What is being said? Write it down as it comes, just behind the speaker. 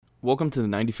Welcome to the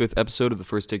 95th episode of the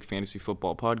First Take Fantasy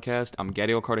Football Podcast. I'm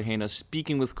Gadiel Cartagena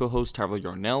speaking with co-host Tyler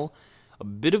Yarnell. A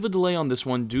bit of a delay on this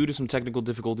one due to some technical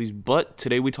difficulties, but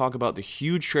today we talk about the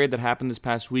huge trade that happened this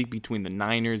past week between the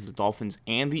Niners, the Dolphins,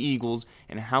 and the Eagles,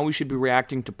 and how we should be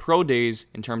reacting to pro days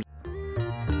in terms.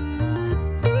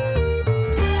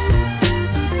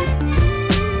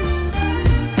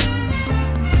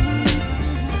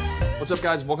 What's up,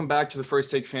 guys? Welcome back to the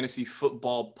First Take Fantasy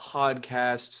Football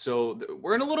Podcast. So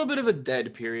we're in a little bit of a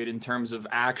dead period in terms of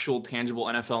actual tangible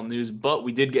NFL news, but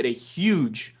we did get a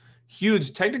huge,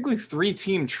 technically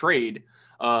three-team trade,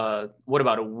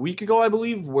 about a week ago, I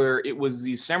believe, where it was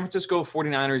the San Francisco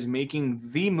 49ers making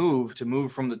the move to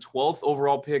move from the 12th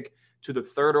overall pick to the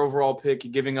 3rd overall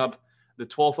pick, giving up the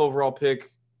 12th overall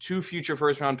pick, 2 future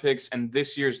first-round picks, and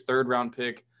this year's 3rd-round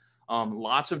pick.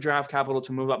 Lots of draft capital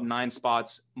to move up 9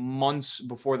 spots months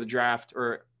before the draft,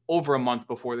 or over a month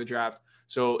before the draft.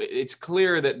 So it's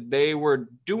clear that they were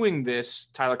doing this,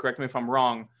 Tyler, correct me if I'm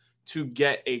wrong, to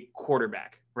get a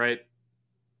quarterback, right?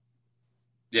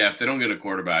 Yeah, if they don't get a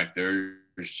quarterback, there's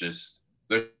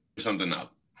something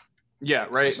up. Yeah,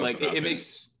 right. Like it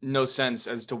makes no sense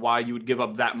as to why you would give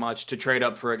up that much to trade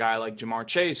up for a guy like Ja'Marr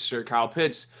Chase or Kyle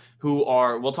Pitts, who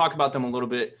are, we'll talk about them a little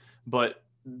bit, but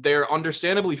they're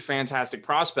understandably fantastic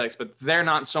prospects, but they're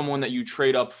not someone that you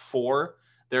trade up for.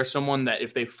 They're someone that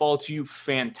if they fall to you,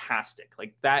 fantastic.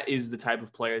 Like that is the type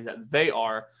of player that they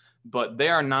are, but they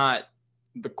are not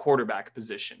the quarterback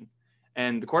position.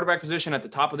 And the quarterback position at the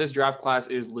top of this draft class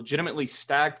is legitimately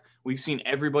stacked. We've seen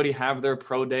everybody have their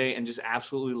pro day and just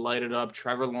absolutely light it up.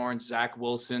 Trevor Lawrence, Zach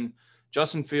Wilson,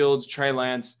 Justin Fields, Trey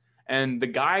Lance, and the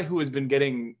guy who has been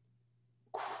getting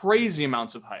crazy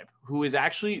amounts of hype, who is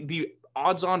actually the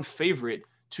odds-on favorite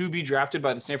to be drafted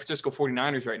by the San Francisco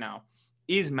 49ers right now,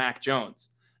 is Mac Jones.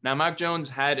 Now, Mac Jones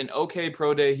had an okay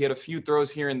pro day. He had a few throws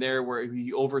here and there where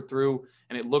he overthrew,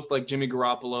 and it looked like Jimmy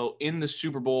Garoppolo in the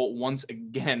Super Bowl once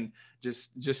again,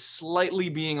 just slightly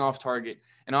being off target.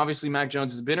 And obviously, Mac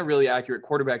Jones has been a really accurate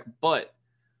quarterback, but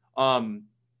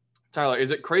Tyler,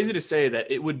 is it crazy to say that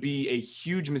it would be a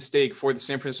huge mistake for the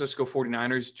San Francisco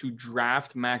 49ers to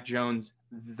draft Mac Jones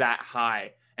that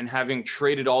high, and having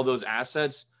traded all those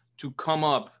assets to come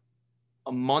up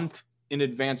a month in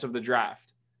advance of the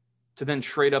draft to then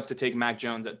trade up to take Mac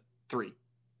Jones at 3?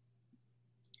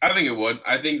 I think it would.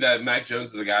 I think that Mac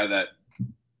Jones is a guy that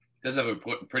does have a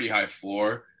pretty high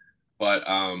floor, but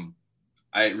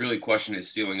I really question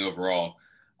his ceiling overall.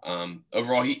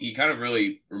 Overall, he kind of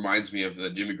really reminds me of the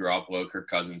Jimmy Garoppolo, Kirk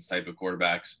Cousins type of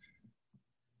quarterbacks.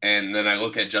 And then I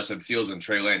look at Justin Fields and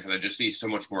Trey Lance, and I just see so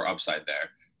much more upside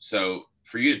there. So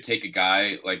for you to take a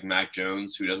guy like Mac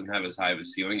Jones, who doesn't have as high of a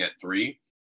ceiling at 3,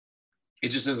 it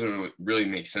just doesn't really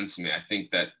make sense to me. I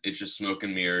think that it's just smoke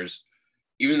and mirrors.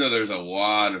 Even though there's a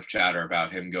lot of chatter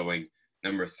about him going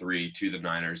number 3 to the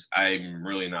Niners, I'm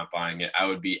really not buying it. I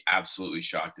would be absolutely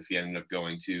shocked if he ended up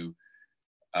going to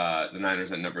the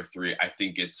Niners at number 3. I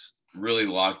think it's really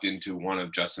locked into one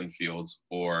of Justin Fields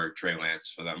or Trey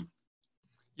Lance for them.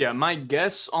 Yeah, my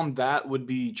guess on that would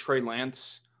be Trey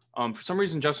Lance. For some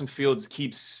reason, Justin Fields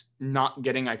keeps not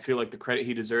getting, I feel like, the credit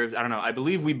he deserves. I don't know. I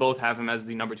believe we both have him as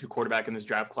the number 2 quarterback in this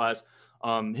draft class.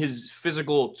 His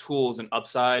physical tools and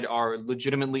upside are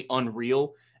legitimately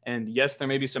unreal. And yes, there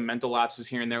may be some mental lapses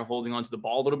here and there holding onto the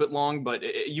ball a little bit long, but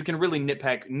you can really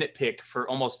nitpick for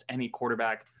almost any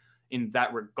quarterback in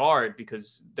that regard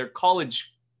because they're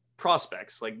college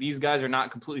prospects. Like these guys are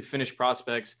not completely finished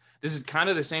prospects. This is kind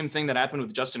of the same thing that happened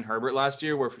with Justin Herbert last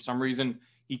year, where for some reason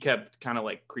he kept kind of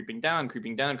like creeping down.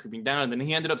 And then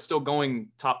he ended up still going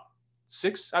top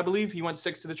 6, I believe. He went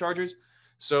 6 to the Chargers.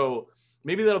 So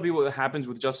maybe that'll be what happens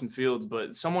with Justin Fields.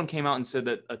 But someone came out and said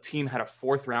that a team had a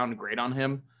 4th round grade on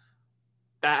him.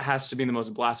 That has to be the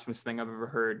most blasphemous thing I've ever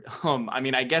heard.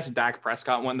 I guess Dak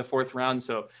Prescott went in the 4th round.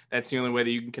 So that's the only way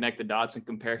that you can connect the dots and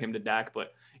compare him to Dak.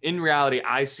 But in reality,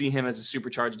 I see him as a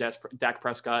supercharged Dak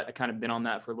Prescott. I kind of been on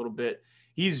that for a little bit.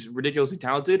 He's ridiculously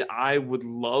talented. I would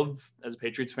love, as a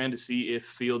Patriots fan, to see if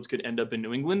Fields could end up in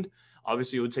New England.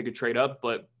 Obviously, it would take a trade up,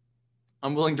 but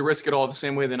I'm willing to risk it all the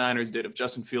same way the Niners did if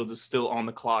Justin Fields is still on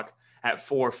the clock at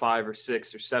 4, 5, or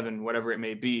 6, or 7, whatever it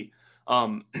may be.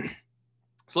 So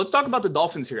let's talk about the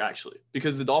Dolphins here, actually,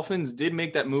 because the Dolphins did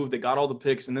make that move. They got all the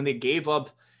picks, and then they gave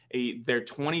up their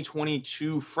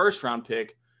 2022 first-round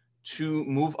pick to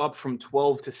move up from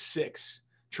 12 to 6,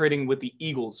 trading with the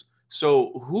Eagles.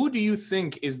 So who do you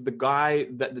think is the guy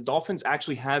that the Dolphins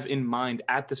actually have in mind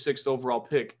at the 6th overall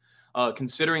pick,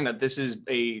 considering that this is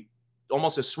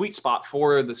almost a sweet spot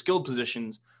for the skilled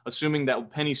positions, assuming that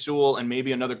Penny Sewell and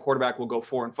maybe another quarterback will go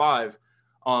 4 and 5?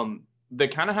 they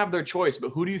kind of have their choice, but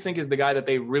who do you think is the guy that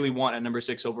they really want at number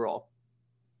 6 overall?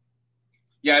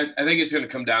 Yeah, I think it's going to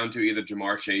come down to either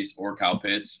Ja'Marr Chase or Kyle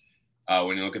Pitts.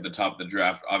 When you look at the top of the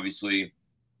draft, obviously,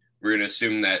 we're going to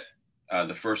assume that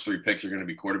the first 3 picks are going to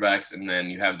be quarterbacks, and then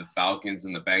you have the Falcons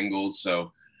and the Bengals.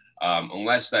 So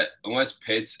unless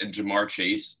Pitts and Ja'Marr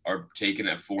Chase are taken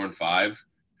at 4 and 5,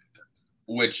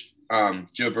 which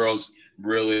Joe Burrow's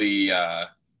really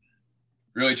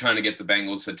trying to get the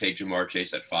Bengals to take Ja'Marr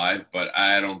Chase at 5, but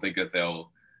I don't think that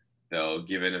they'll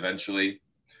give in eventually,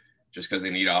 just because they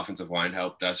need offensive line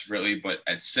help desperately. But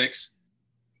at 6,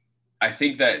 I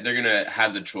think that they're going to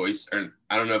have the choice, or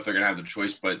I don't know if they're going to have the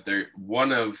choice, but they're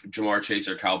one of Ja'Marr Chase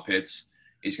or Kyle Pitts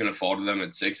is going to fall to them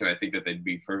at 6, and I think that they'd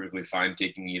be perfectly fine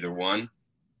taking either one.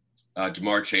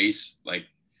 Ja'Marr Chase, like,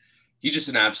 he's just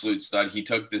an absolute stud. He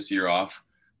took this year off,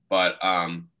 but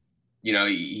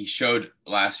he showed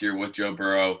last year with Joe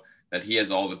Burrow that he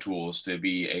has all the tools to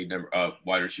be a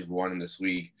wide receiver 1 in this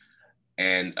league.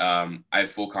 And I have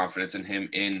full confidence in him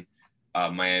in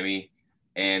Miami.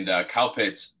 And Kyle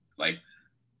Pitts, like,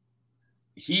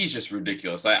 he's just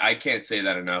ridiculous. I can't say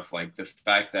that enough. Like, the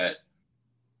fact that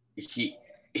he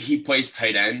plays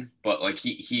tight end, but like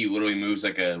he literally moves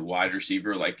like a wide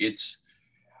receiver. Like, it's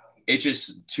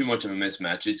just too much of a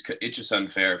mismatch. It's just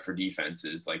unfair for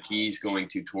defenses. Like, he's going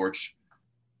to torch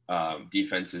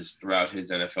defenses throughout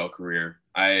his NFL career.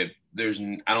 I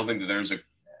don't think that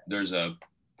there's a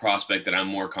prospect that I'm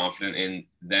more confident in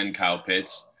than Kyle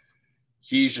Pitts.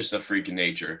 He's just a freak of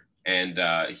nature, and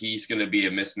he's going to be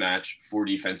a mismatch for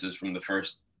defenses from the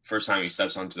first time he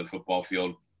steps onto the football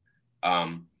field.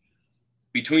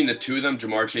 Between the two of them,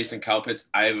 Ja'Marr Chase and Kyle Pitts,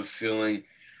 I feel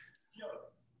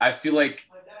like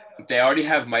they already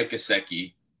have Mike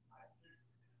Gesicki.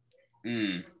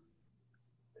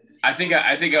 I think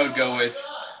I would go with.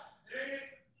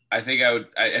 I think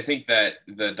that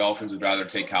the Dolphins would rather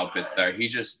take Kyle Pitts there.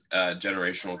 He's just a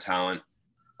generational talent,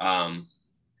 and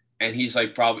he's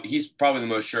probably the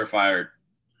most surefire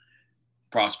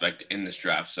prospect in this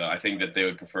draft. So I think that they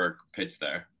would prefer Pitts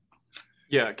there.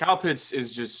 Yeah, Kyle Pitts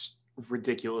is just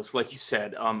ridiculous, like you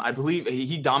said. I believe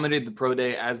he dominated the pro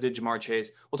day, as did Ja'Marr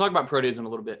Chase. We'll talk about pro days in a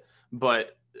little bit,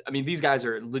 but I mean, these guys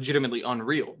are legitimately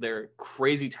unreal. They're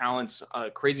crazy talents,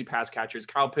 crazy pass catchers.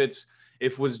 Kyle Pitts,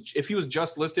 if he was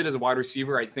just listed as a wide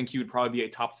receiver, I think he would probably be a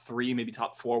top 3, maybe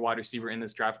top 4 wide receiver in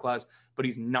this draft class, but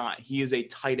he's not. He is a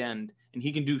tight end, and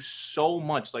he can do so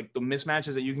much. Like, the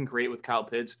mismatches that you can create with Kyle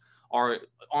Pitts are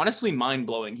honestly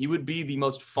mind-blowing. He would be the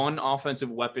most fun offensive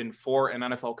weapon for an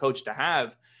NFL coach to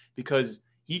have, because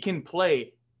he can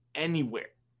play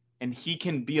anywhere, and he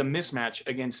can be a mismatch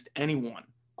against anyone.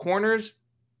 Corners,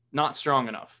 not strong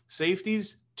enough.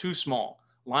 Safeties, too small.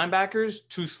 Linebackers,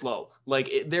 too slow.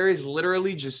 Like, there is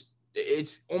literally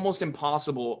it's almost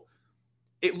impossible.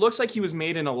 It looks like he was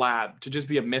made in a lab to just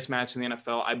be a mismatch in the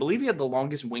NFL. I believe he had the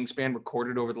longest wingspan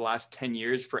recorded over the last 10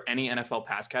 years for any NFL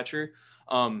pass catcher.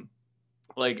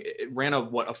 Like, it ran a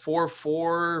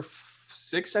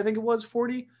 4.46, I think it was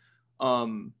 40.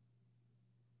 Was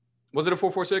it a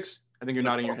 4.46? I think you're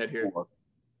nodding your head here.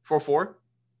 4.4?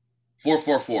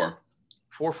 4.44.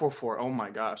 4.44. Oh my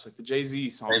gosh, like the Jay-Z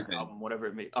song album, whatever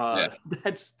it may. Yeah.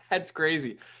 That's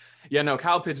crazy. Yeah, no,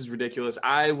 Kyle Pitts is ridiculous.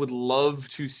 I would love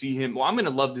to see him. Well, I'm going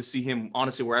to love to see him,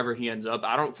 honestly, wherever he ends up.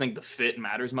 I don't think the fit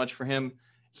matters much for him.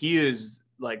 He is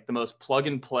like the most plug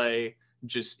and play.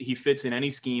 Just, he fits in any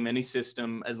scheme, any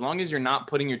system. As long as you're not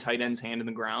putting your tight end's hand in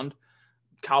the ground,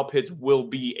 Kyle Pitts will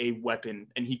be a weapon,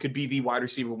 and he could be the wide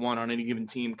receiver 1 on any given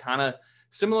team. Kind of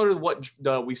similar to what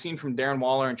we've seen from Darren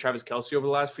Waller and Travis Kelce over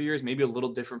the last few years, maybe a little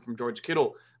different from George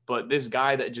Kittle, but this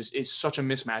guy that just is such a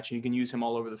mismatch, and you can use him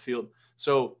all over the field.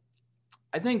 So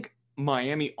I think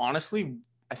Miami, honestly,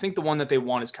 I think the one that they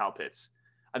want is Kyle Pitts.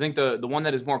 I think the one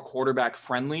that is more quarterback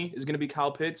friendly is going to be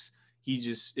Kyle Pitts.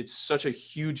 It's such a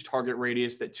huge target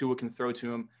radius that Tua can throw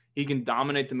to him. He can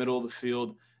dominate the middle of the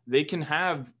field. They can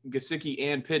have Gesicki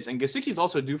and Pitts, and Gesicki's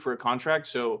also due for a contract.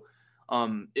 So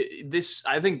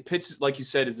I think Pitts, like you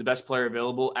said, is the best player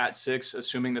available at 6,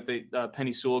 assuming that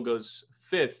Penny Sewell goes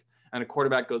 5th and a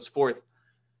quarterback goes 4th.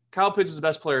 Kyle Pitts is the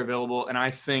best player available, and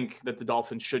I think that the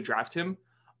Dolphins should draft him.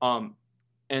 And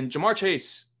Ja'Marr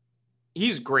Chase,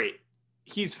 he's great.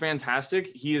 He's fantastic.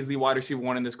 He is the wide receiver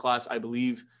 1 in this class, I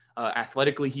believe.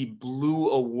 Athletically, he blew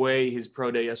away his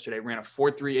pro day yesterday. Ran a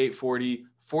 4.38 40,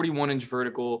 41-inch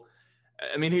vertical.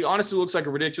 I mean, he honestly looks like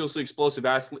a ridiculously explosive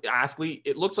athlete.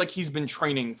 It looks like he's been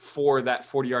training for that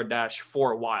 40-yard dash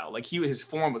for a while. Like, his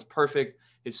form was perfect.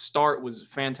 His start was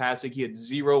fantastic. He had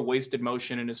 0 wasted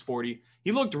motion in his 40.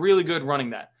 He looked really good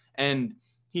running that. And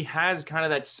he has kind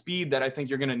of that speed that I think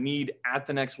you're going to need at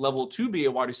the next level to be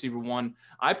a wide receiver one.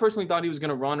 I personally thought he was going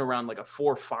to run around like a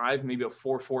 4.5, maybe a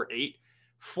 4.48.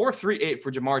 4.38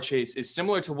 for Ja'Marr Chase is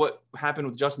similar to what happened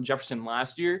with Justin Jefferson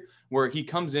last year, where he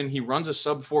comes in, he runs a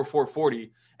sub 4.40,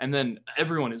 and then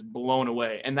everyone is blown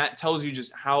away. And that tells you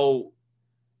just how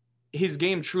his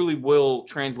game truly will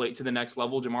translate to the next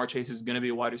level. Ja'Marr Chase is going to be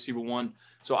a wide receiver one.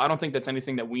 So I don't think that's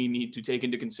anything that we need to take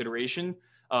into consideration.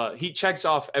 He checks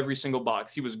off every single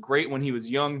box. He was great when he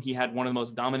was young. He had one of the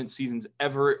most dominant seasons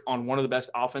ever on one of the best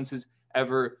offenses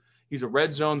ever. He's a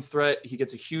red zone threat. He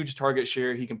gets a huge target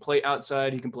share. He can play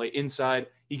outside. He can play inside.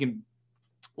 He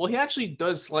actually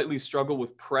does slightly struggle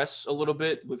with press a little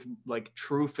bit, with like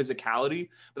true physicality,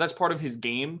 but that's part of his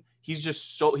game. He's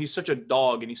such a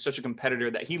dog and he's such a competitor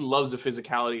that he loves the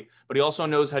physicality, but he also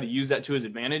knows how to use that to his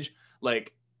advantage.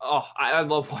 Like, I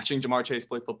love watching Ja'Marr Chase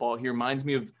play football. He reminds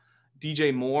me of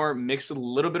DJ Moore mixed with a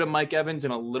little bit of Mike Evans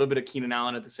and a little bit of Keenan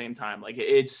Allen at the same time. Like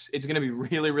it's going to be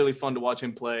really, really fun to watch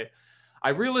him play. I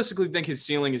realistically think his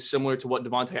ceiling is similar to what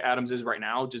Davante Adams is right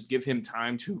now. Just give him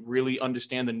time to really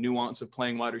understand the nuance of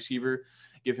playing wide receiver.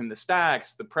 Give him the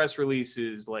stacks, the press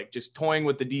releases, like just toying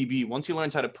with the DB. Once he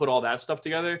learns how to put all that stuff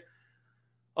together,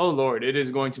 oh Lord, it is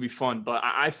going to be fun. But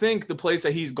I think the place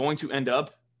that he's going to end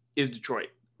up is Detroit,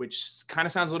 which kind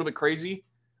of sounds a little bit crazy,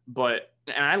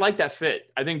 and I like that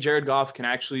fit. I think Jared Goff can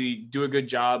actually do a good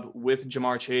job with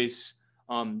Ja'Marr Chase.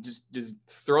 Just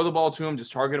throw the ball to him,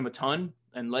 just target him a ton,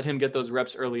 and let him get those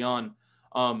reps early on.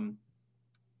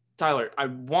 Tyler, I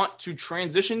want to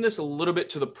transition this a little bit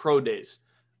to the pro days,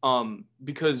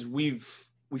 because we've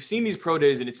seen these pro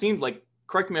days, and it seemed like,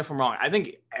 correct me if I'm wrong, I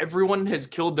think everyone has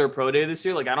killed their pro day this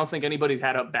year. Like, I don't think anybody's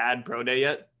had a bad pro day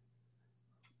yet.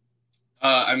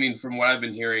 I mean, from what I've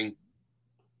been hearing,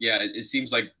 yeah, it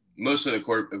seems like most of the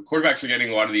quarterbacks are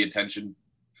getting a lot of the attention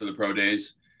for the pro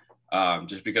days,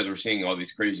 just because we're seeing all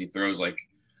these crazy throws. Like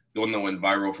the one that went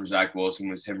viral for Zach Wilson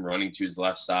was him running to his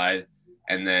left side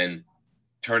and then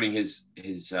turning his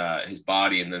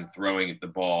body and then throwing the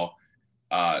ball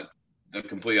the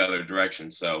complete other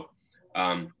direction. So,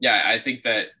 I think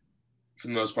that for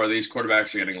the most part, these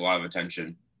quarterbacks are getting a lot of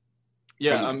attention.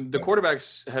 Yeah, the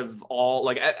quarterbacks have all,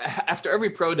 like, after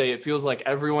every pro day, it feels like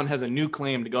everyone has a new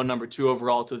claim to go number 2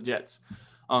 overall to the Jets.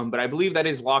 But I believe that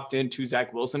is locked in to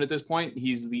Zach Wilson at this point.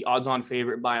 He's the odds-on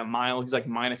favorite by a mile. He's like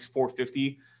minus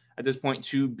 450 at this point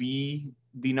to be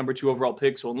the number 2 overall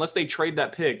pick. So unless they trade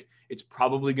that pick, it's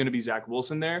probably going to be Zach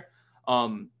Wilson there.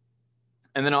 And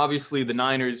then obviously the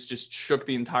Niners just shook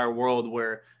the entire world,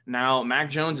 where now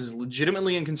Mac Jones is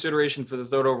legitimately in consideration for the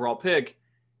 3rd overall pick,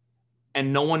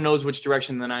 and no one knows which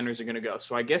direction the Niners are going to go.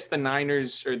 So I guess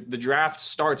the draft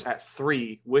starts at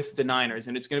 3 with the Niners,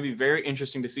 and it's going to be very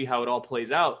interesting to see how it all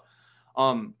plays out.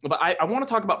 But I want to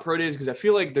talk about pro days because I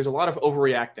feel like there's a lot of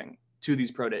overreacting to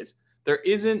these pro days. There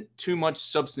isn't too much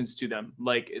substance to them.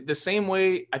 Like the same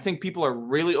way I think people are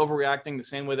really overreacting the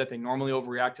same way that they normally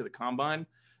overreact to the combine.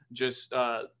 Just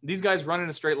these guys run in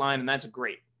a straight line, and that's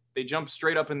great. They jump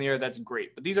straight up in the air. That's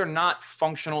great. But these are not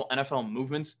functional NFL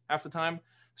movements half the time.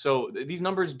 So these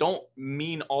numbers don't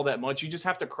mean all that much. You just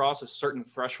have to cross a certain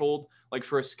threshold. Like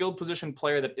for a skilled position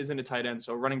player that isn't a tight end,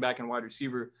 so running back and wide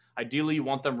receiver, ideally you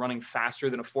want them running faster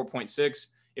than a 4.6.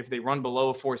 If they run below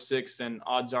a 4.6, then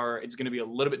odds are it's going to be a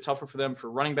little bit tougher for them.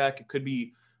 For running back, it could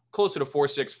be closer to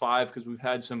 4.65 because we've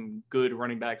had some good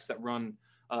running backs that run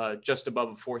just above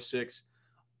a 4.6.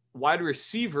 Wide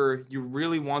receiver, you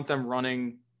really want them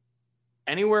running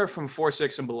anywhere from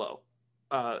 4.6 and below.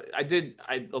 I did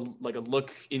a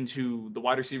look into the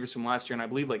wide receivers from last year, and I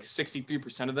believe like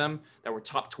 63% of them that were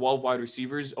top 12 wide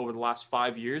receivers over the last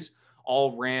 5 years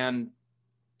all ran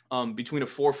between a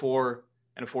 4.4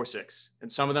 and a 4.6. And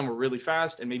some of them were really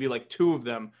fast, and maybe like 2 of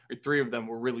them or 3 of them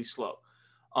were really slow.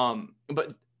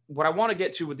 But what I want to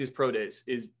get to with these pro days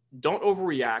is don't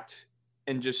overreact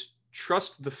and just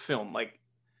trust the film. Like,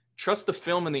 trust the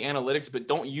film and the analytics, but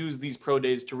don't use these pro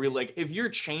days to really, like, if you're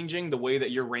changing the way that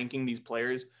you're ranking these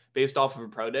players based off of a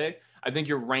pro day, I think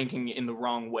you're ranking in the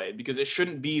wrong way, because it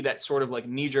shouldn't be that sort of like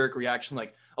knee-jerk reaction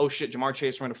like, oh shit, Ja'Marr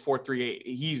Chase ran a 4.38.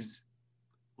 He's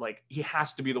like, he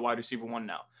has to be the wide receiver 1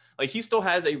 now. Like, he still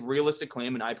has a realistic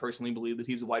claim, and I personally believe that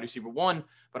he's a wide receiver 1,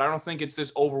 but I don't think it's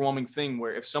this overwhelming thing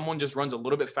where if someone just runs a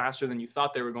little bit faster than you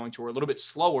thought they were going to, or a little bit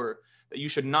slower, that you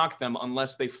should knock them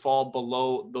unless they fall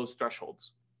below those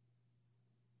thresholds.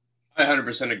 I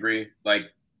 100% agree.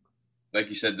 Like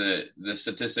you said, the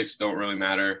statistics don't really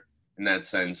matter in that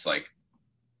sense. Like,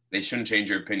 they shouldn't change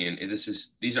your opinion.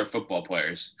 These are football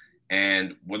players,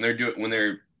 and when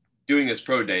they're doing this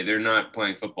pro day, they're not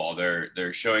playing football.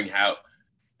 They're showing how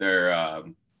they're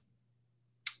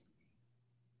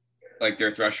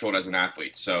their threshold as an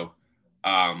athlete. So,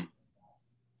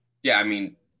 yeah, I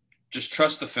mean, just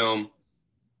trust the film.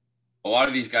 A lot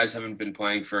of these guys haven't been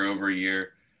playing for over a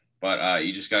year, but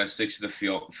you just got to stick to the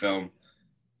film.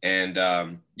 And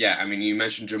yeah, I mean, you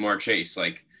mentioned Jamar Chase.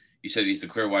 Like you said, he's the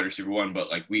clear wide receiver one, but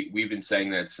like we've been saying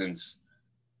that since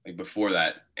like before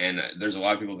that. And there's a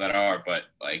lot of people that are, but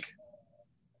like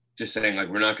just saying like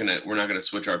we're not gonna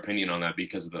switch our opinion on that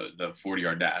because of the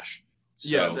 40-yard dash. So,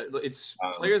 Yeah, it's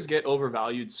players get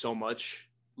overvalued so much.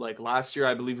 Like last year,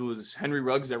 I believe it was Henry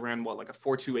Ruggs that ran like a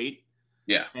 4.28.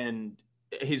 Yeah, and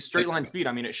his straight line speed,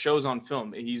 I mean, it shows on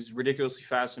film. He's ridiculously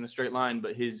fast in a straight line,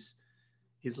 but his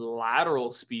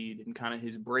lateral speed and kind of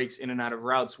his breaks in and out of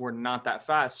routes were not that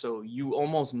fast. So you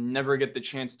almost never get the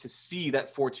chance to see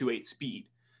that 4.28 speed.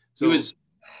 So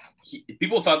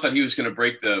people thought that he was going to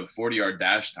break the 40-yard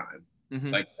dash time. Mm-hmm.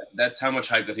 Like that's how much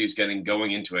hype that he was getting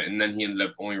going into it. And then he ended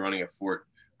up only running a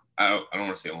I don't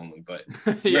want to say only, but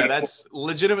yeah, that's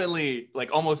legitimately like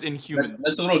almost inhuman.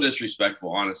 That's a little disrespectful,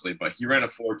 honestly, but he ran a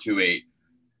 4.28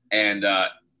 and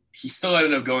he still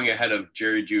ended up going ahead of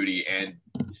Jerry Jeudy and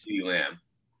CeeDee Lamb.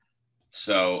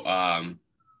 So,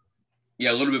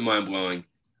 yeah, a little bit mind blowing.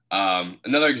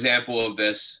 Another example of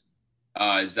this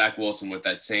is Zach Wilson with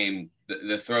that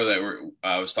the throw that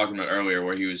I was talking about earlier,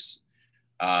 where he was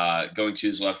going to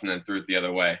his left and then threw it the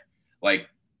other way. Like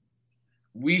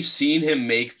we've seen him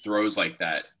make throws like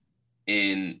that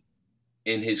in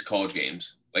his college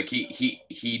games. Like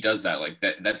he does that. Like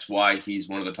that's why he's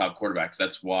one of the top quarterbacks.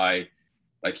 That's why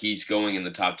like he's going in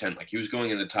the top 10. Like he was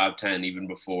going in the top 10 even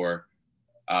before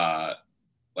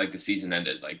like the season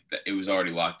ended. Like it was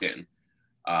already locked in.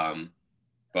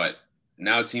 But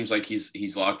now it seems like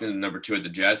he's locked into number 2 at the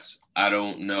Jets. I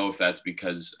don't know if that's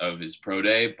because of his pro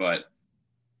day, but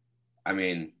I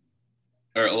mean,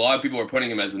 or a lot of people are putting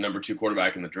him as the number 2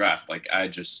 quarterback in the draft. Like I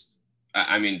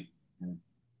mean,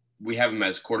 we have him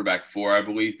as quarterback 4, I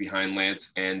believe, behind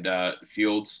Lance and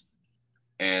Fields.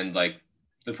 And like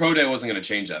the pro day wasn't going to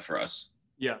change that for us.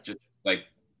 Yeah.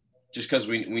 Just because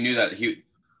we knew that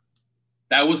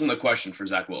that wasn't the question for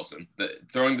Zach Wilson.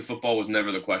 Throwing the football was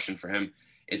never the question for him.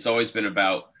 It's always been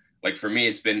about, like, for me,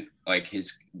 it's been like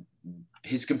his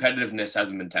competitiveness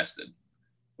hasn't been tested.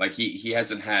 Like he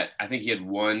hasn't had, I think he had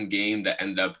one game that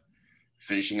ended up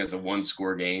finishing as a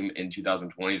 1-score game in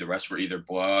 2020. The rest were either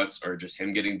blowouts or just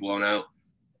him getting blown out.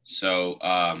 So,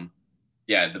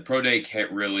 yeah, the pro day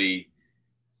can't really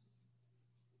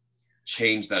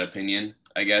change that opinion,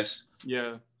 I guess.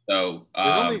 Yeah. So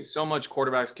there's only so much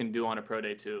quarterbacks can do on a pro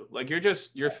day too. Like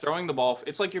you're throwing the ball.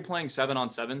 It's like you're playing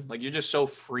 7-on-7. Like you're just so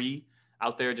free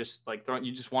out there, just like throwing.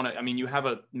 You just want to. I mean, you have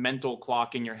a mental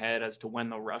clock in your head as to when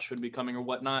the rush would be coming or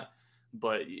whatnot.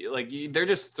 But like they're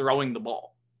just throwing the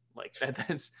ball. Like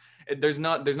there's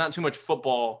not too much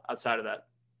football outside of that.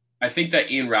 I think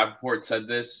that Ian Rappaport said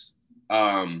this.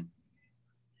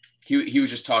 He was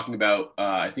just talking about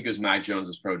I think it was Mac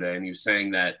Jones's pro day, and he was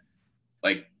saying that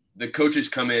like the coaches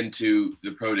come into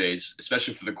the pro days,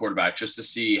 especially for the quarterback, just to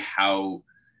see how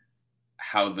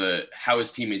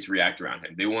his teammates react around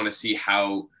him. They want to see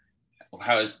how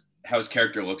his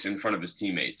character looks in front of his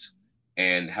teammates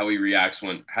and how they react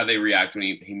when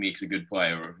he makes a good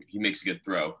play or he makes a good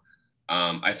throw.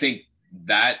 I think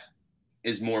that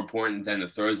is more important than the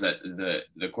throws that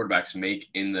the quarterbacks make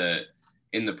in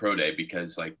the pro day,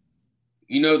 because like,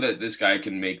 you know that this guy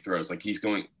can make throws. Like he's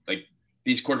going, like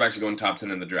these quarterbacks are going top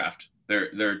 10 in the draft.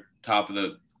 They're top of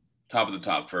the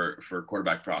top for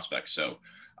quarterback prospects. So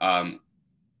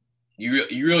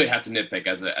you really have to nitpick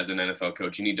as an NFL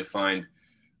coach. You need to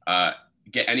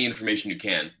get any information you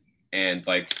can, and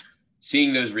like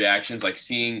seeing those reactions, like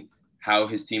seeing how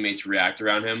his teammates react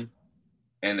around him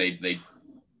and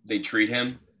they treat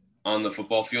him on the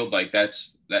football field. Like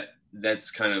that's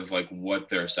kind of like what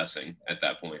they're assessing at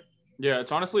that point. Yeah,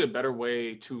 it's honestly a better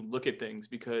way to look at things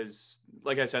because,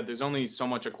 like I said, there's only so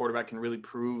much a quarterback can really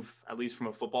prove, at least from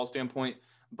a football standpoint.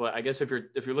 But I guess if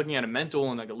you're looking at a mental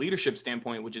and like a leadership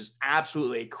standpoint, which is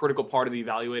absolutely a critical part of the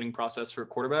evaluating process for a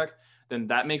quarterback, then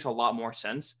that makes a lot more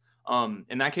sense.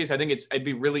 In that case, I think it'd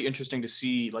be really interesting to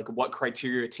see like what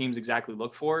criteria teams exactly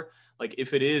look for. Like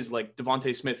if it is like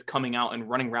Devontae Smith coming out and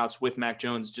running routes with Mac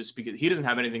Jones just because he doesn't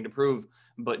have anything to prove,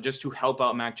 but just to help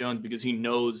out Mac Jones because he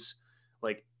knows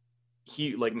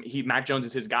Mac Jones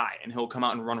is his guy and he'll come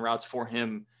out and run routes for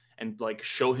him and like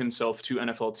show himself to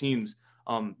NFL teams.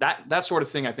 That sort of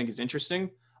thing I think is interesting.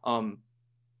 Do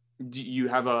you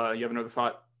have another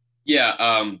thought?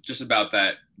 Yeah, just about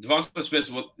that.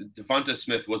 Devonta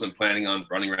Smith wasn't planning on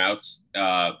running routes.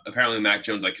 Apparently Mac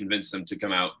Jones convinced him to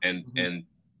come out and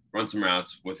run some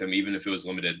routes with him, even if it was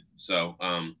limited. So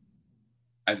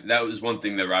that was one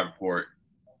thing that Rappaport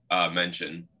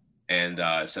mentioned, and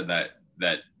said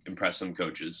that impressed some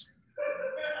coaches.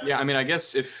 Yeah, I mean, I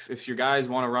guess if your guys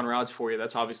want to run routes for you,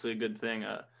 that's obviously a good thing.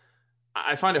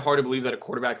 I find it hard to believe that a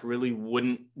quarterback really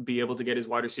wouldn't be able to get his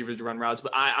wide receivers to run routes,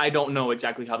 but I don't know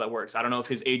exactly how that works. I don't know if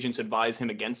his agents advise him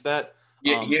against that.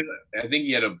 Yeah, I think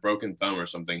he had a broken thumb or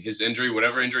something. His injury,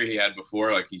 whatever injury he had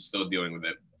before, like he's still dealing with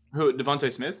it. Who,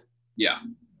 Devontae Smith? Yeah.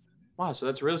 Wow, so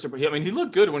that's really surprising. I mean, he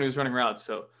looked good when he was running routes.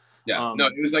 So yeah, no,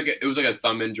 it was like a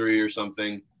thumb injury or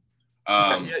something.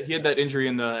 He had that injury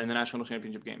in the national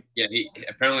championship game. Yeah, he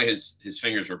apparently his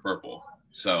fingers were purple.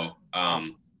 So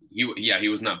he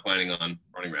was not planning on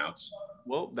running routes.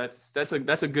 Well, that's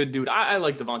a good dude. I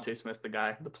like Devontae Smith, the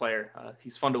guy, the player.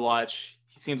 He's fun to watch.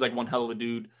 He seems like one hell of a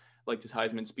dude. Liked his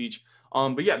Heisman speech.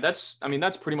 But yeah, that's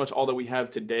pretty much all that we have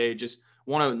today. Just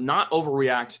want to not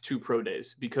overreact to pro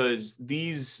days, because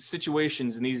these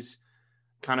situations and these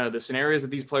kind of the scenarios that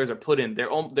these players are put in,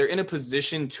 they're in a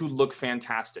position to look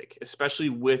fantastic, especially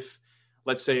with,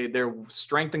 let's say, their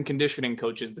strength and conditioning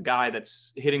coach is the guy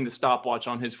that's hitting the stopwatch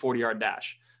on his 40-yard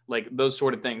dash, like those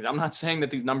sort of things. I'm not saying that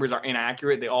these numbers are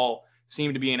inaccurate. They all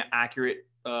seem to be an accurate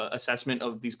assessment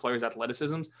of these players'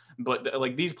 athleticisms, but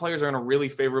like these players are in a really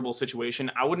favorable situation.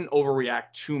 I wouldn't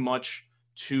overreact too much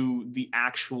to the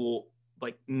actual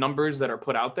like numbers that are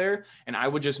put out there, and I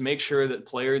would just make sure that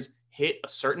players hit a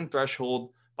certain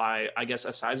threshold by, I guess,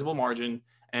 a sizable margin.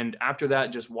 And after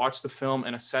that, just watch the film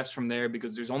and assess from there,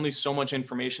 because there's only so much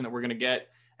information that we're going to get.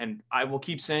 And I will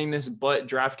keep saying this, but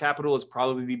draft capital is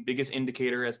probably the biggest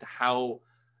indicator as to how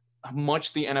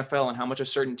much the NFL and how much a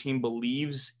certain team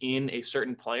believes in a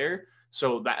certain player.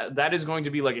 So that is going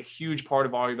to be like a huge part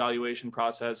of our evaluation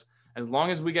process. As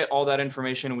long as we get all that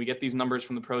information and we get these numbers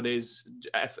from the pro days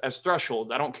as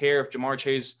thresholds, I don't care if Ja'Marr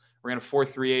Chase ran a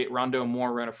 4.38, Rondo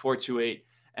Moore ran a 4.28.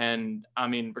 And I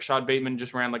mean, Rashad Bateman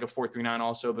just ran like a 4.39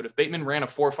 also. But if Bateman ran a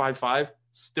 4.55,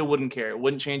 still wouldn't care. It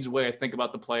wouldn't change the way I think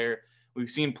about the player. We've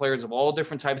seen players of all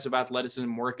different types of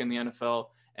athleticism work in the NFL.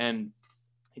 And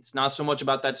it's not so much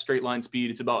about that straight line speed.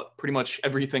 It's about pretty much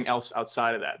everything else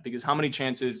outside of that. Because how many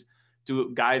chances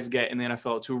do guys get in the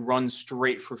NFL to run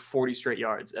straight for 40 straight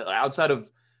yards? Outside of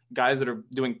guys that are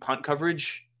doing punt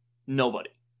coverage, nobody.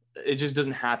 It just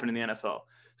doesn't happen in the NFL.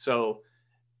 So,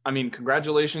 I mean,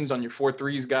 congratulations on your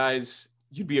 4.3s, guys.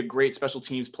 You'd be a great special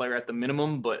teams player at the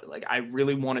minimum, but like I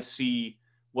really want to see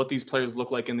what these players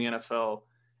look like in the NFL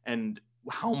and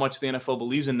how much the NFL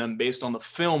believes in them based on the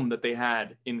film that they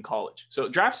had in college. So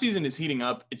draft season is heating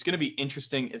up. It's going to be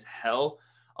interesting as hell.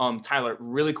 Tyler,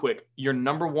 really quick, you're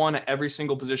number one at every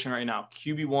single position right now.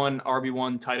 QB1,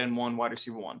 RB1, tight end 1, wide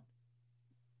receiver 1.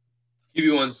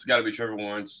 QB1's got to be Trevor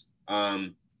Lawrence.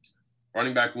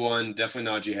 Running back 1,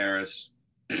 definitely Najee Harris.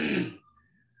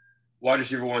 Wide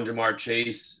receiver 1, Ja'Marr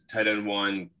Chase. Tight end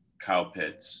 1, Kyle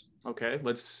Pitts. Okay,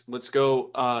 let's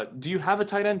go. Do you have a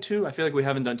tight end too? I feel like we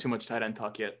haven't done too much tight end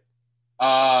talk yet.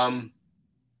 I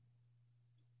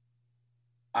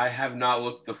have not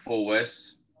looked the full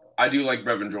list. I do like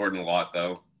Brevin Jordan a lot,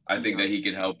 though. I think that he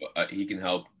can help. He can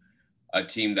help a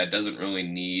team that doesn't really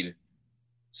need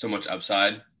so much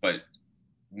upside, but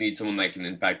needs someone that can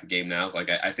impact the game now. Like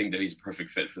I think that he's a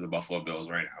perfect fit for the Buffalo Bills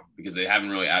right now, because they haven't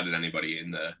really added anybody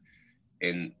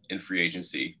in free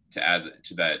agency to add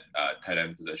to that tight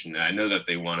end position. And I know that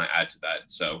they want to add to that.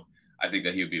 So I think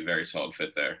that he would be a very solid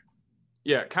fit there.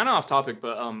 Yeah, kind of off topic,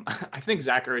 but I think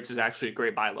Zach Ertz is actually a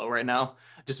great buy low right now,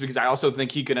 just because I also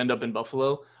think he could end up in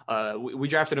Buffalo. We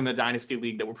drafted him in a dynasty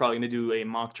league that we're probably going to do a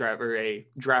mock draft or a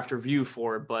draft review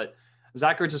for, but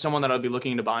Zach Ertz is someone that I'd be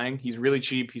looking into buying. He's really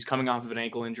cheap. He's coming off of an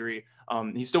ankle injury.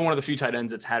 He's still one of the few tight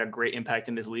ends that's had a great impact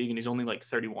in this league, and he's only like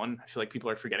 31. I feel like people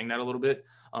are forgetting that a little bit,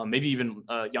 maybe even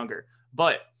younger.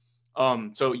 But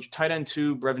so tight end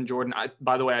 2, Brevin Jordan.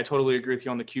 By the way, I totally agree with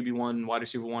you on the QB 1, wide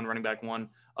receiver 1, running back 1.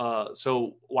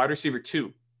 So wide receiver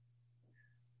 2.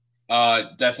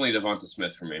 Definitely Devonta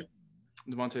Smith for me.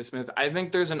 Devontae Smith. I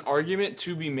think there's an argument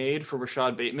to be made for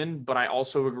Rashad Bateman, but I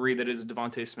also agree that it is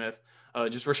Devontae Smith.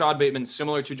 Just Rashad Bateman,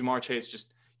 similar to Ja'Marr Chase,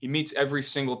 just he meets every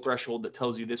single threshold that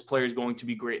tells you this player is going to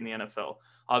be great in the NFL.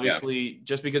 Obviously,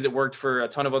 just because it worked for a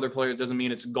ton of other players doesn't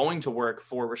mean it's going to work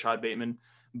for Rashad Bateman,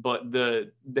 but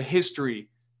the history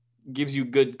gives you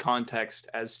good context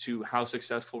as to how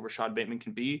successful Rashad Bateman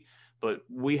can be. But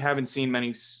we haven't seen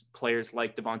many players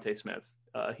like Devontae Smith.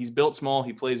 He's built small,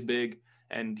 he plays big,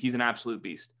 and he's an absolute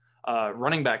beast.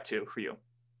 Running back 2 for you.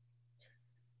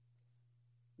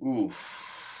 Oof.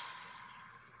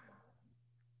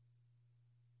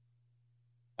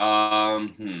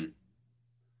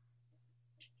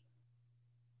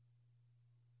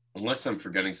 Unless I'm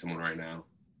forgetting someone right now.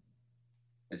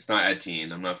 It's not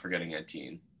Etienne. I'm not forgetting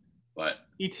Etienne, but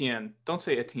ETN. Don't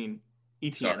say Etienne.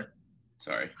 sorry, ETN.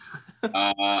 sorry.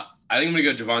 I think I'm gonna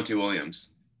go Javonte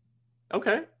Williams.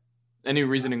 Okay. Any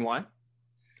reasoning why?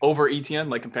 Over ETN,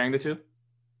 like comparing the two?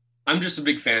 I'm just a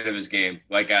big fan of his game.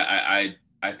 Like I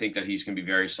think that he's gonna be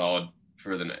very solid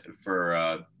for the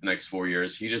next 4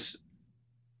 years.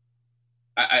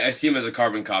 I see him as a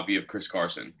carbon copy of Chris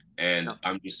Carson, and No.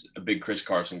 I'm just a big Chris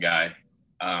Carson guy.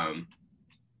 Um,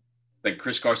 like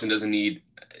Chris Carson doesn't need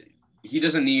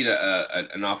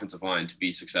an offensive line to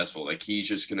be successful. Like he's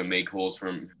just gonna make holes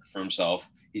for himself.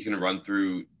 He's gonna run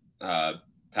through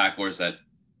tacklers that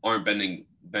aren't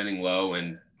bending low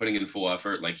and putting in full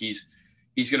effort. Like he's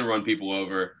gonna run people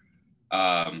over.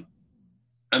 Um,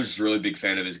 I'm just a really big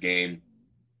fan of his game,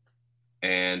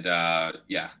 and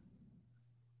yeah,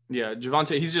 Yeah,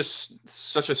 Javante, he's just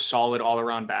such a solid all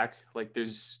around back. Like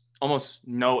there's almost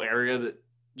no area that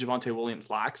Javante Williams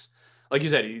lacks. Like you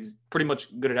said, he's pretty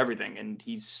much good at everything, and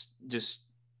he's just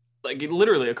like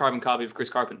literally a carbon copy of Chris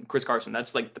Carson.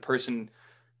 That's like the person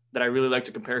that I really like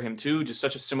to compare him to. Just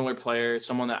such a similar player,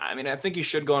 someone that I mean, I think he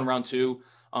should go in round two.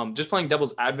 Just playing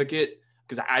devil's advocate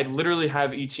because I literally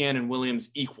have Etienne and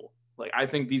Williams equal. Like I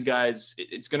think these guys,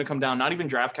 it's going to come down not even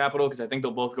draft capital because I think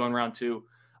they'll both go in round two,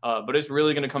 but it's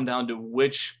really going to come down to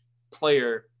which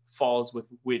player falls with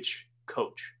which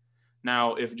coach.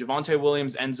 Now, if Javante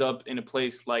Williams ends up in a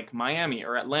place like Miami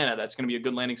or Atlanta, that's going to be a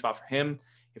good landing spot for him.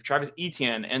 If Travis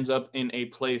Etienne ends up in a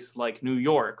place like New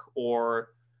York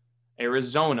or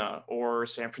Arizona or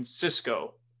San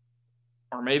Francisco,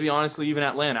 or maybe honestly even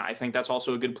Atlanta, I think that's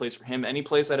also a good place for him. Any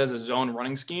place that has a zone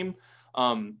running scheme,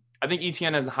 I think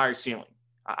ETN has the higher ceiling.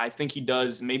 I think he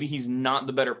does. Maybe he's not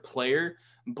the better player,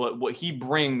 but what he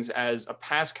brings as a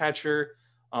pass catcher,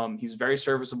 he's very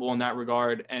serviceable in that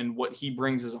regard. And what he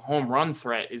brings as a home run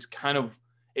threat is kind of,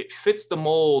 it fits the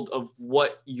mold of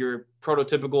what your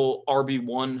prototypical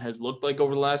RB1 has looked like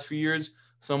over the last few years.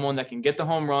 Someone that can get the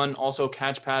home run, also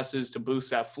catch passes to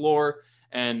boost that floor.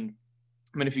 And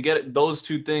I mean, if you get those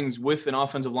two things with an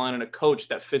offensive line and a coach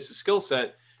that fits the skill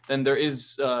set, then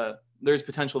there's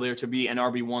potential there to be an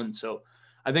RB1. So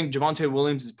I think Javante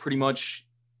Williams is pretty much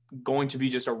going to be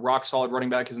just a rock solid running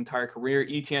back his entire career.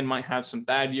 ETN might have some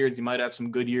bad years. He might have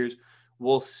some good years.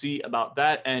 We'll see about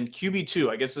that. And QB2,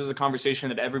 I guess this is a conversation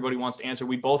that everybody wants to answer.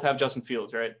 We both have Justin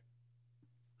Fields, right?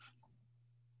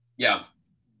 yeah.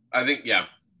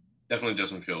 Definitely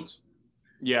Justin Fields.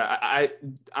 Yeah, I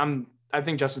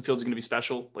think Justin Fields is going to be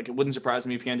special. Like it wouldn't surprise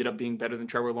me if he ended up being better than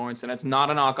Trevor Lawrence, and that's not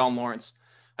a knock on Lawrence.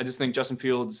 I just think Justin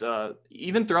Fields,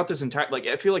 even throughout this entire, like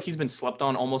I feel like he's been slept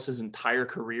on almost his entire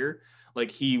career. Like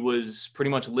he was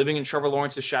pretty much living in Trevor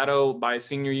Lawrence's shadow by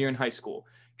senior year in high school.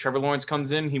 Trevor Lawrence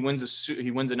comes in, he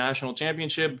wins a national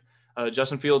championship.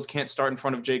 Justin Fields can't start in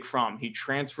front of Jake Fromm. He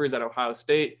transfers at Ohio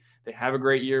State. They have a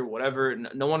great year, whatever.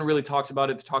 No one really talks about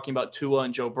it. They're talking about Tua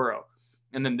and Joe Burrow.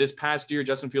 And then this past year,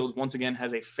 Justin Fields once again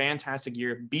has a fantastic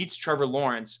year, beats Trevor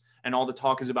Lawrence, and all the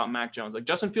talk is about Mac Jones. Like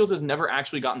Justin Fields has never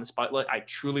actually gotten the spotlight I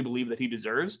truly believe that he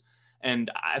deserves. And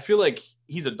I feel like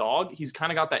he's a dog. He's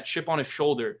kind of got that chip on his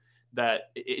shoulder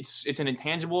that it's an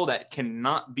intangible that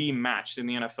cannot be matched in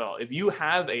the NFL. If you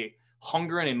have a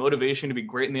hunger and a motivation to be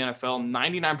great in the NFL,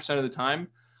 99% of the time,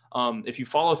 if you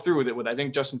follow through with it, with I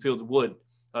think Justin Fields would,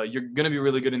 you're going to be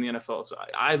really good in the NFL. So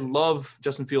I love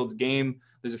Justin Fields' game.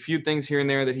 There's a few things here and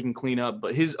there that he can clean up,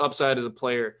 but his upside as a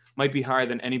player might be higher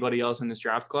than anybody else in this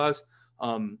draft class,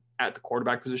 at the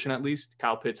quarterback position at least.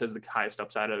 Kyle Pitts has the highest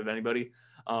upside out of anybody.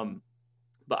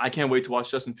 But I can't wait to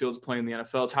watch Justin Fields play in the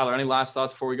NFL. Tyler, any last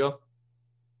thoughts before we go?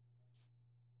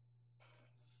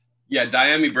 Yeah,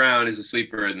 Dyami Brown is a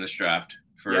sleeper in this draft.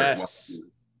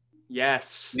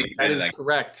 Yes, that is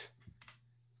correct.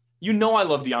 You know I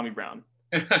love Dyami Brown.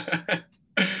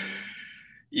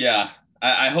 Yeah,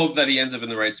 I hope that he ends up in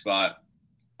the right spot.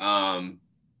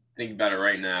 Thinking about it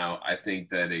right now, I think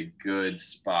that a good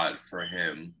spot for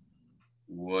him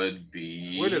would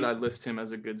be. Where did I list him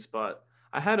as a good spot?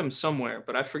 I had him somewhere,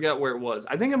 but I forget where it was.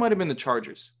 I think it might have been the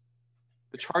Chargers.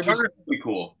 The Chargers would be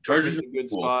cool. Chargers are a good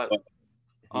cool, spot. But,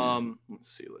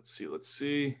 Let's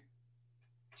see.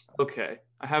 Okay,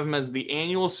 I have him as the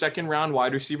annual second round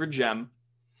wide receiver gem.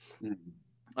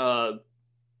 A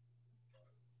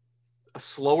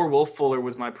slower Will Fuller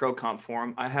was my pro comp for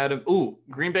him. I had him.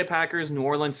 Green Bay Packers, New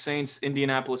Orleans Saints,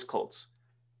 Indianapolis Colts.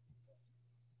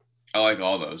 I like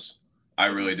all those. I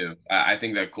really do. I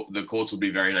think that the Colts would be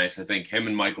very nice. I think him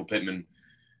and Michael Pittman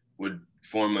would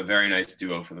form a very nice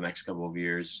duo for the next couple of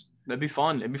years. That'd be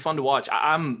fun. It'd be fun to watch.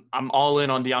 I'm all in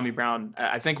on Dyami Brown.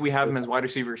 I think we have him as wide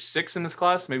receiver 6 in this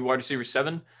class, maybe wide receiver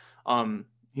 7.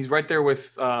 He's right there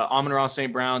with Amon-Ra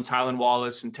St. Brown, Tylan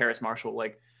Wallace, and Terrace Marshall.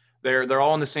 Like they're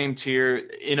all in the same tier.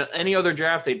 In any other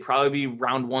draft, they'd probably be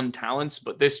round one talents,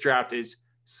 but this draft is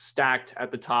stacked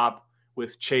at the top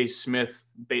with Chase, Smith,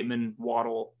 Bateman,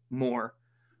 Waddle, Moore.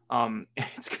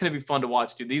 It's going to be fun to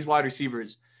watch, dude. These wide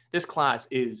receivers, this class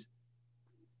is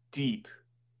deep,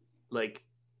 like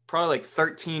probably like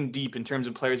 13 deep in terms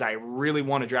of players I really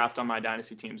want to draft on my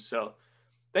dynasty teams. So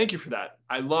thank you for that.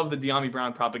 I love the Dyami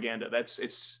Brown propaganda.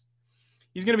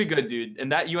 He's going to be good, dude.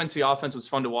 And that UNC offense was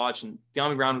fun to watch, and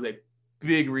Dyami Brown was a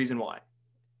big reason why.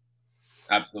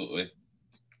 Absolutely.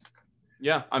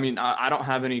 Yeah, I mean, I don't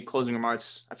have any closing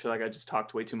remarks. I feel like I just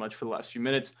talked way too much for the last few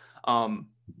minutes. We're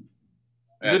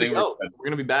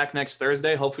going to be back next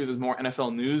Thursday. Hopefully there's more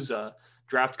NFL news.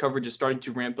 Draft coverage is starting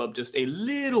to ramp up just a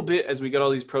little bit as we get all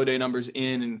these pro day numbers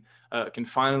in and can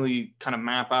finally kind of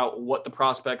map out what the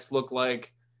prospects look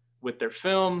like with their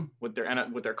film, with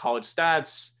their college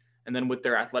stats, and then with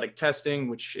their athletic testing,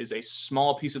 which is a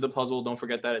small piece of the puzzle. Don't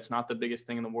forget that it's not the biggest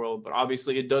thing in the world, but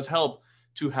obviously it does help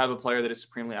to have a player that is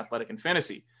supremely athletic in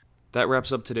fantasy. That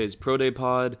wraps up today's Pro Day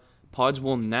pod. Pods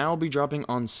will now be dropping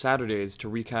on Saturdays to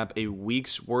recap a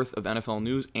week's worth of NFL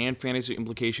news and fantasy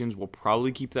implications. We'll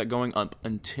probably keep that going up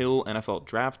until NFL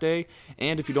Draft Day.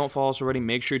 And if you don't follow us already,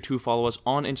 make sure to follow us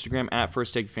on Instagram at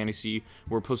First Take Fantasy.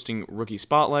 We're posting rookie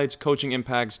spotlights, coaching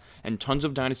impacts, and tons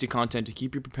of dynasty content to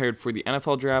keep you prepared for the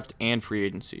NFL Draft and free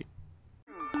agency.